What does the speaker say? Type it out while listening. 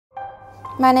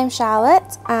My name's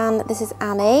Charlotte and this is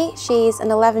Annie. She's an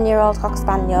 11-year-old Cocker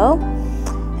Spaniel.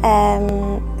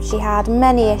 She had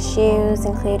many issues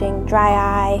including dry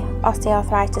eye,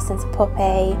 osteoarthritis since a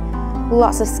puppy,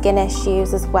 lots of skin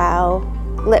issues as well,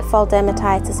 lip fold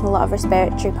dermatitis and a lot of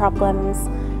respiratory problems.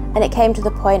 And it came to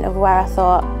the point of where I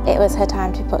thought it was her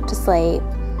time to be put to sleep,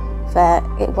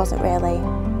 for it wasn't really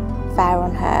fair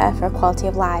on her for a quality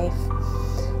of life.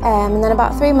 And then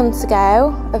about 3 months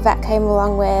ago, a vet came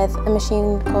along with a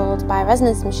machine called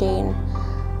Bioresonance machine.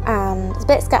 And I was a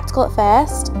bit sceptical at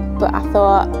first, but I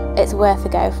thought it's worth a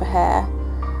go for her.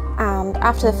 And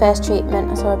after the first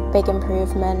treatment, I saw a big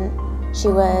improvement. She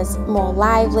was more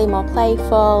lively, more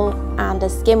playful, and her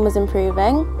skin was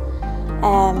improving.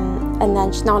 And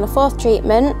then she's now on a 4th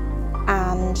treatment,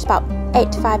 and she's about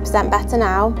 85% better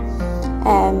now.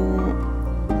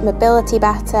 Mobility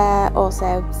better,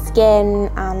 also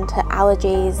skin and her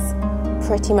allergies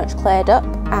pretty much cleared up,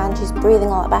 and she's breathing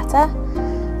a lot better.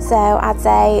 So I'd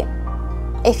say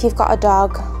if you've got a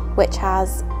dog which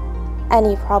has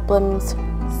any problems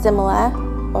similar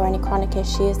or any chronic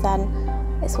issues, then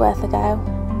it's worth a go.